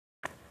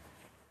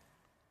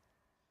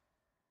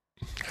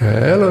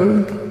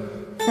Hello.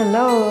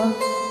 Hello.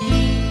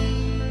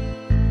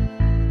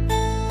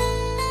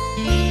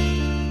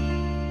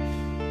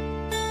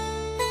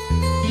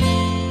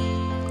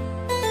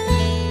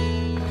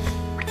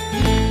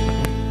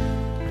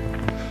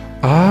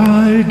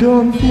 I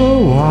don't know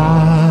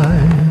why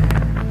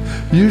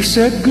you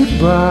said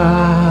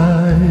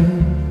goodbye.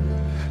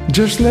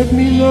 Just let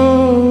me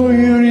know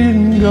you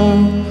didn't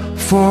go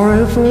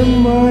forever,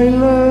 my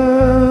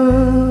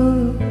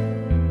love.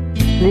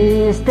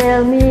 Please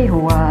tell me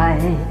why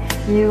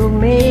you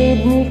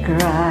made me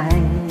cry.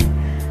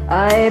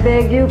 I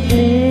beg you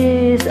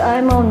please,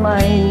 I'm on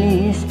my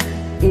knees,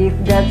 if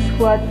that's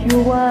what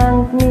you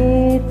want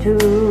me to.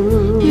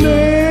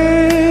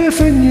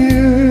 Never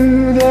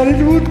knew that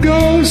it would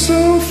go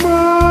so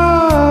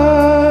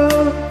far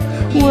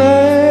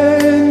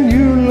when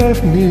you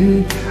left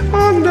me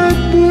on that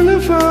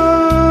boulevard.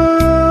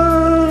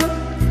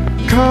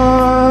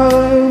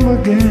 Come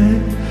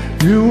again,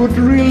 you would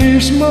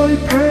release my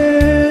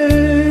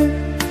pain,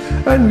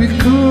 and we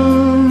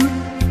could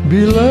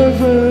be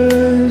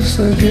lovers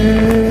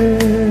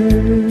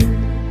again.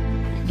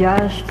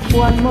 Just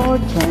one more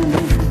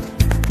chance,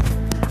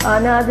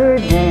 another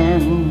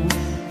dance,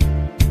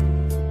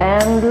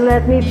 and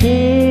let me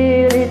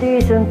feel it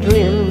isn't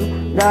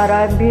real that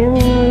I've been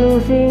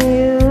losing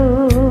you.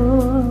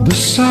 The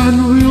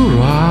sun will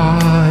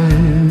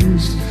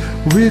rise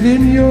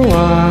within your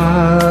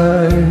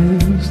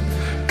eyes.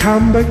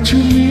 Come back to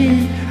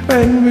me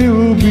and we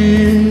will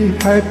be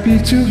happy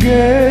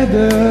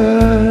together.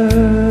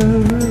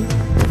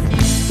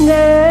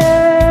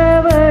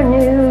 Never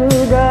knew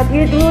that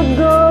it would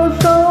go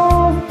so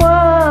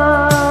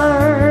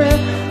far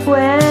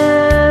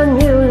when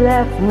you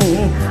left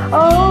me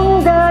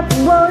on that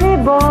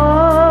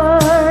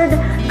boulevard.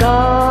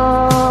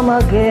 Come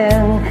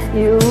again,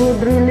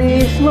 you'd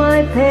release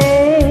my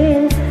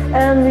pain,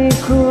 and we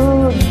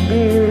could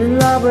be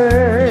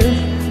lovers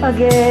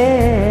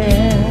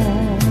again.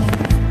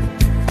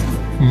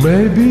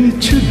 Maybe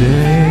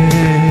today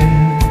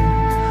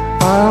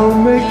I'll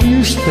make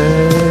you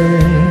stay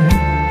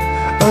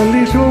a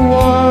little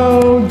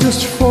while,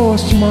 just for a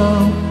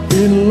smile,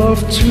 in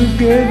love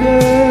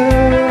together.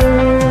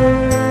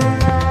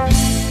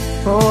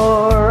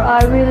 For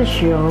I will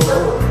show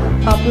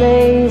a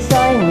place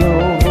I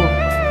know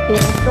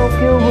in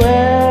Tokyo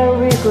where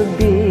we could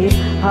be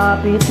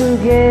happy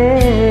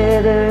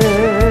together.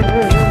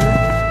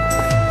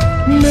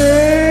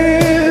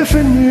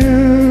 Never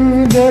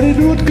knew that it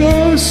would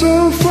go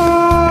so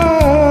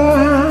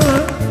far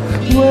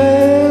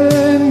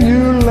when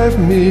you left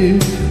me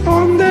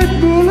on that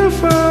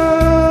boulevard.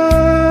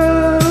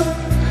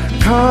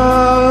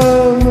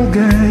 Come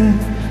again,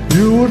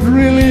 you would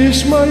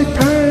release my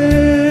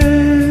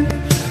pain,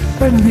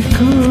 and we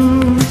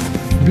could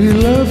be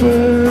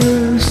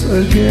lovers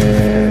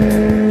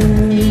again.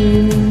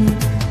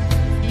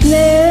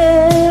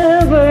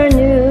 Never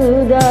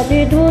knew that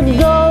it would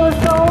go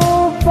so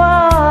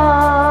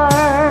far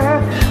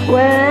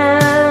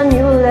when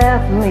you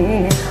left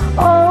me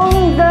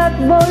on that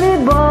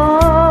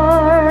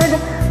boulevard.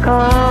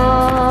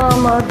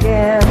 Come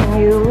again,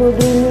 you would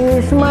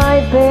release my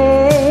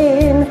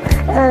pain,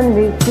 and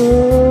we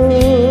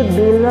could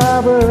be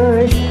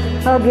lovers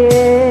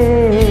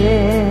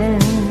again.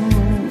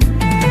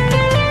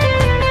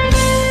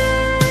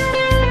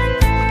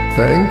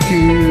 Thank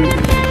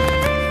you.